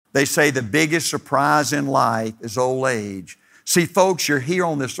They say the biggest surprise in life is old age. See, folks, you're here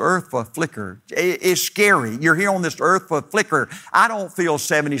on this earth for a flicker. It's scary. You're here on this earth for a flicker. I don't feel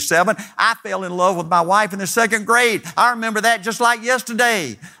 77. I fell in love with my wife in the second grade. I remember that just like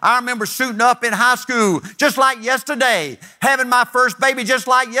yesterday. I remember suiting up in high school just like yesterday. Having my first baby just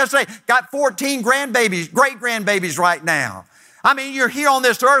like yesterday. Got 14 grandbabies, great-grandbabies right now. I mean, you're here on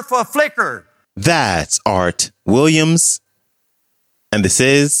this earth for a flicker. That's Art Williams. And this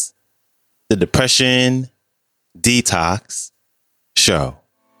is the Depression Detox Show.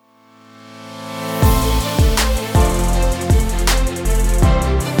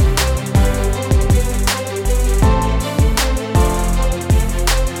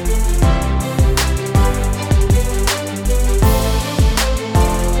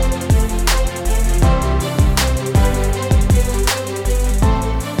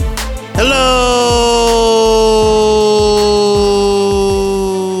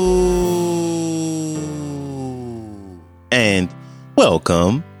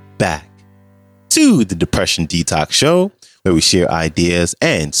 Welcome back to the Depression Detox Show, where we share ideas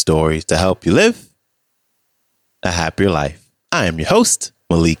and stories to help you live a happier life. I am your host,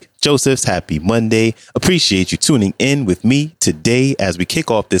 Malik Josephs. Happy Monday. Appreciate you tuning in with me today as we kick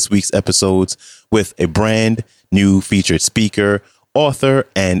off this week's episodes with a brand new featured speaker, author,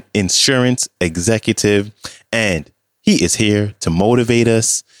 and insurance executive. And he is here to motivate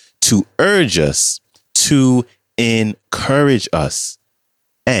us, to urge us, to encourage us,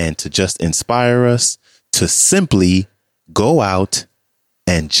 and to just inspire us to simply go out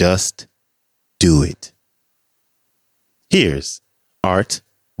and just do it. Here's Art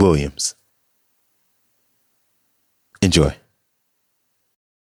Williams. Enjoy.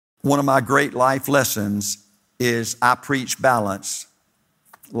 One of my great life lessons is I preach balance,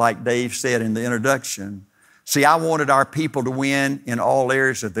 like Dave said in the introduction. See, I wanted our people to win in all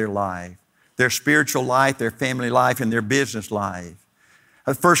areas of their life. Their spiritual life, their family life, and their business life.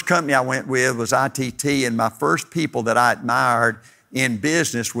 The first company I went with was ITT, and my first people that I admired in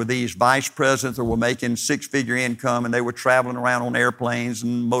business were these vice presidents that were making six-figure income, and they were traveling around on airplanes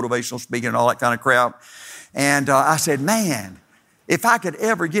and motivational speaking and all that kind of crap. And I said, man, if I could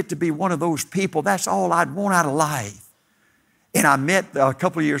ever get to be one of those people, that's all I'd want out of life. And I met, a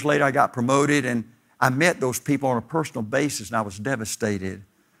couple of years later, I got promoted, and I met those people on a personal basis, and I was devastated.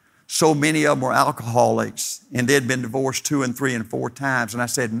 So many of them were alcoholics, and they'd been divorced 2 and 3 and 4 times. And I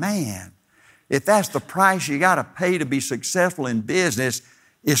said, man, if that's the price you got to pay to be successful in business,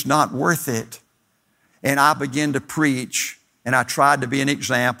 it's not worth it. And I began to preach, and I tried to be an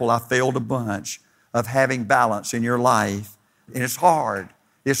example. I failed a bunch of having balance in your life. And it's hard.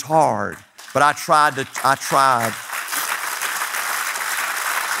 It's hard. But I tried.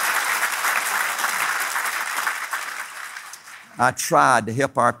 I tried to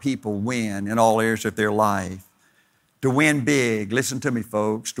help our people win in all areas of their life. To win big, listen to me,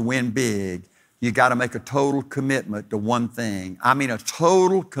 folks, to win big, you got to make a total commitment to one thing. I mean, a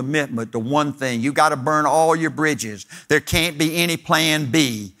total commitment to one thing. You got to burn all your bridges. There can't be any plan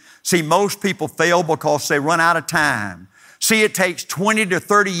B. See, most people fail because they run out of time. See, it takes 20 to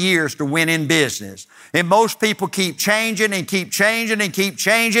 30 years to win in business. And most people keep changing and keep changing and keep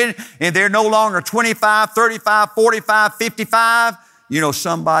changing, and they're no longer 25, 35, 45, 55. You know,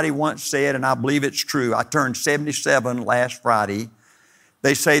 somebody once said, and I believe it's true, I turned 77 last Friday.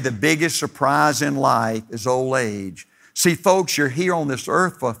 They say the biggest surprise in life is old age. See, folks, you're here on this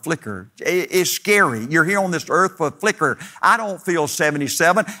earth for a flicker. It's scary. You're here on this earth for a flicker. I don't feel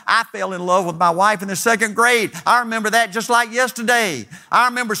 77. I fell in love with my wife in the second grade. I remember that just like yesterday. I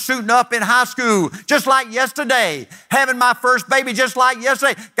remember suiting up in high school just like yesterday. Having my first baby just like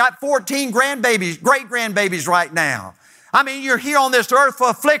yesterday. Got 14 grandbabies, great-grandbabies right now. I mean, you're here on this earth for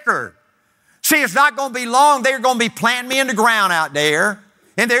a flicker. See, it's not going to be long. They're going to be planting me in the ground out there,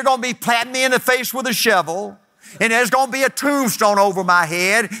 and they're going to be patting me in the face with a shovel. And there's going to be a tombstone over my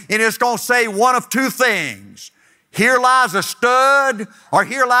head, and it's going to say one of two things. Here lies a stud, or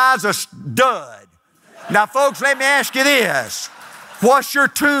here lies a dud. Now, folks, let me ask you this. What's your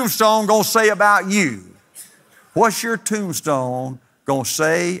tombstone going to say about you? What's your tombstone going to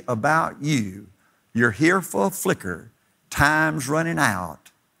say about you? You're here for a flicker. Time's running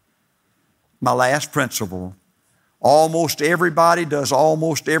out. My last principle. Almost everybody does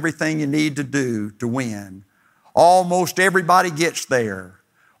almost everything you need to do to win. Almost everybody gets there.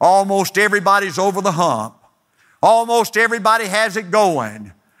 Almost everybody's over the hump. Almost everybody has it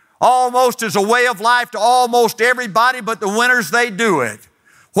going. Almost is a way of life to almost everybody, but the winners, they do it.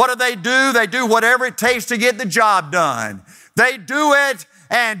 What do? They do whatever it takes to get the job done. They do it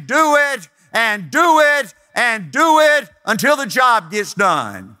and do it and do it and do it until the job gets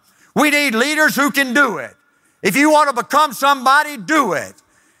done. We need leaders who can do it. If you want to become somebody, do it.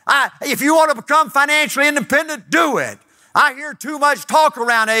 If you want to become financially independent, do it. I hear too much talk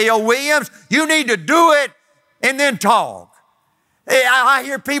around A.L. Williams. You need to do it and then talk. I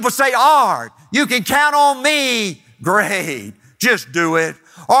hear people say, Art, you can count on me. Great. Just do it.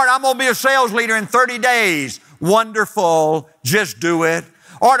 Art, I'm going to be a sales leader in 30 days. Wonderful. Just do it.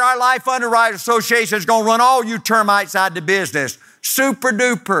 Art, our Life Underwriters Association is going to run all you termites out of business. Super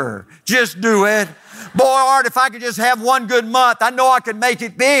duper. Just do it. Boy, Art, if I could just have one good month, I know I could make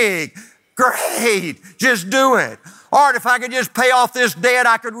it big. Great. Just do it. Art, if I could just pay off this debt,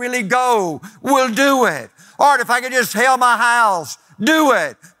 I could really go. We'll do it. Art, if I could just sell my house, do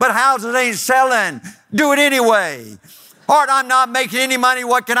it. But houses ain't selling. Do it anyway. Art, I'm not making any money.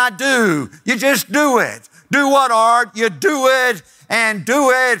 What can I do? You just do it. Do what, Art? You do it and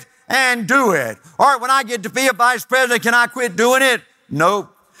do it and do it. Art, when I get to be a vice president, can I quit doing it?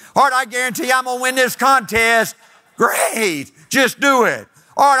 Nope. Art, I guarantee you I'm going to win this contest. Great. Just do it.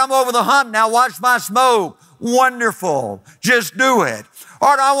 Art, I'm over the hump now. Watch my smoke. Wonderful. Just do it.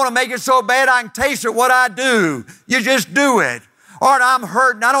 Art, I want to make it so bad I can taste it what I do. You just do it. Art, I'm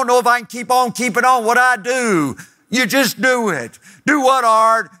hurting. I don't know if I can keep on keeping on what I do. You just do it. Do what,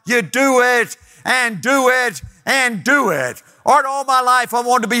 Art? You do it and do it and do it. Art, all my life I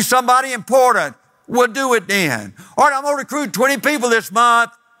wanted to be somebody important. We'll do it then. Art, I'm going to recruit 20 people this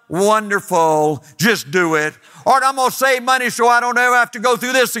month. Wonderful. Just do it. Art, I'm going to save money so I don't ever have to go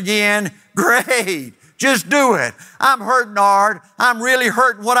through this again. Great. Just do it. I'm hurting, Art. I'm really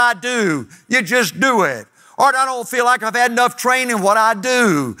hurting what I do. You just do it. Art, I don't feel like I've had enough training what I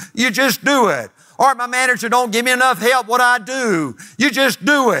do. You just do it. Art, my manager don't give me enough help what I do. You just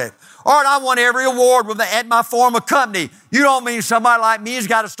do it. Art, I want every award at my former company. You don't mean somebody like me has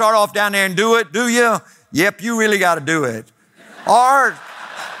got to start off down there and do it, do you? Yep, you really got to do it. Art,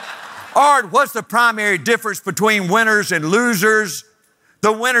 what's the primary difference between winners and losers?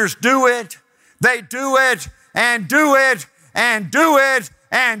 The winners do it. They do it and do it and do it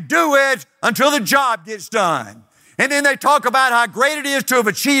and do it until the job gets done. And then they talk about how great it is to have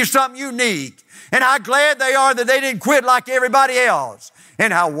achieved something unique and how glad they are that they didn't quit like everybody else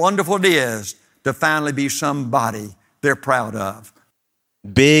and how wonderful it is to finally be somebody they're proud of.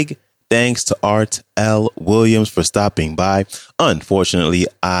 Big thanks to Art L. Williams for stopping by. Unfortunately,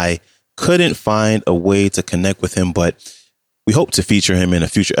 I couldn't find a way to connect with him, but we hope to feature him in a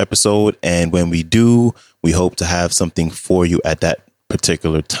future episode. And when we do, we hope to have something for you at that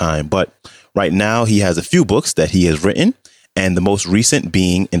particular time. But right now, he has a few books that he has written, and the most recent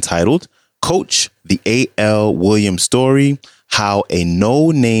being entitled Coach, the A.L. Williams Story, How a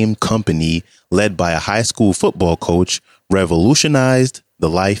No-Name Company led by a high school football coach revolutionized the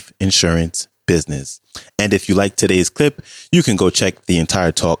life insurance business. And if you like today's clip, you can go check the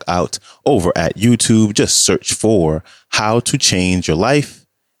entire talk out over at YouTube. Just search for How to Change Your Life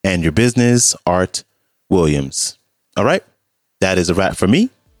and Your Business, Art Williams. All right. That is a wrap for me.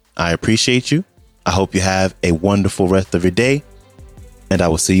 I appreciate you. I hope you have a wonderful rest of your day, and I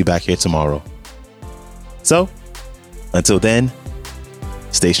will see you back here tomorrow. So until then,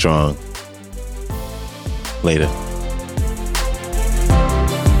 stay strong. Later.